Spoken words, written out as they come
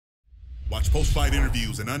Watch post-fight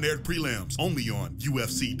interviews and unaired prelims only on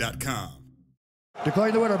UFC.com.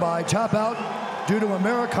 Declaring the winner by tap out due to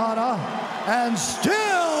Americana, and still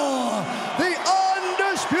the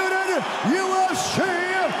undisputed UFC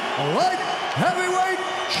light heavyweight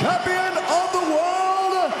champion of the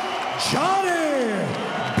world, Johnny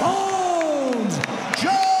Bones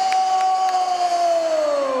Jones!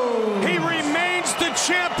 He remains the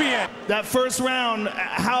champion. That first round,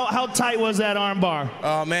 how tight was that armbar?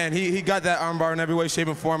 Oh man, he got that armbar in every way, shape,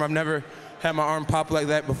 and form. I've never had my arm pop like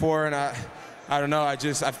that before, and I don't know, I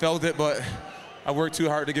felt it, but I worked too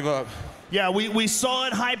hard to give up. Yeah, we saw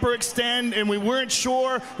it hyperextend, and we weren't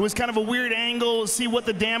sure. It was kind of a weird angle, see what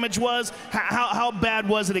the damage was. How bad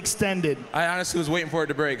was it extended? I honestly was waiting for it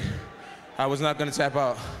to break. I was not going to tap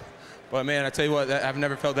out. But man, I tell you what, I've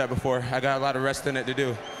never felt that before. I got a lot of rest in it to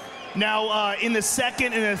do. Now, in the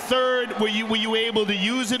second and the third, were you able to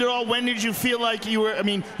use it at all? When did you feel like you were, I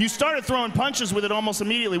mean, you started throwing punches with it almost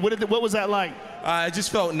immediately. What was that like? I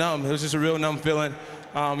just felt numb. It was just a real numb feeling.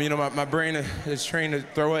 You know, my brain is trained to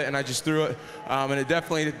throw it, and I just threw it. And it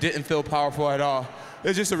definitely didn't feel powerful at all. It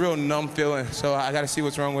was just a real numb feeling, so I got to see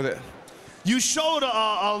what's wrong with it. You showed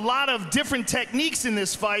a lot of different techniques in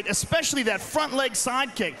this fight, especially that front leg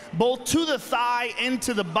side kick, both to the thigh and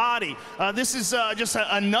to the body. This is just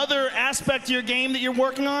another aspect of your game that you're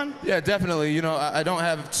working on? Yeah, definitely. You know, I don't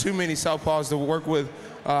have too many southpaws to work with,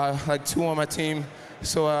 like two on my team.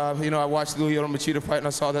 So, you know, I watched the Lyoto Machida fight, and I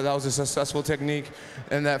saw that was a successful technique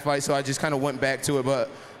in that fight, so I just kind of went back to it. But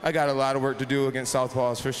I got a lot of work to do against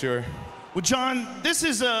southpaws, for sure. Well, Jon, this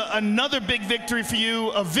is another big victory for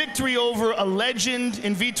you, a victory over a legend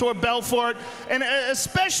in Vitor Belfort, and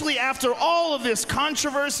especially after all of this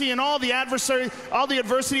controversy and all the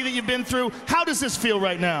adversity that you've been through. How does this feel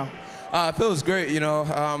right now? It feels great. You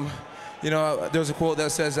know, there's a quote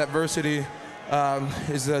that says adversity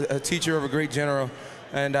is a teacher of a great general,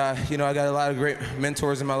 and you know, I got a lot of great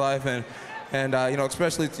mentors in my life, and you know,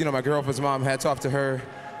 especially my girlfriend's mom. Hats off to her.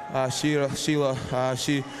 Sheila,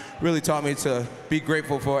 she really taught me to be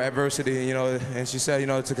grateful for adversity, you know, and she said, you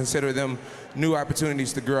know, to consider them new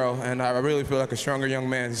opportunities to grow, and I really feel like a stronger young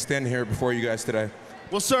man standing here before you guys today.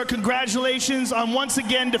 Well, sir, congratulations on once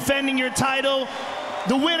again defending your title.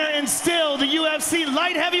 The winner and still the UFC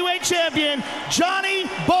light heavyweight champion, Johnny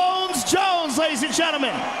Bones Jones, ladies and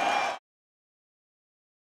gentlemen.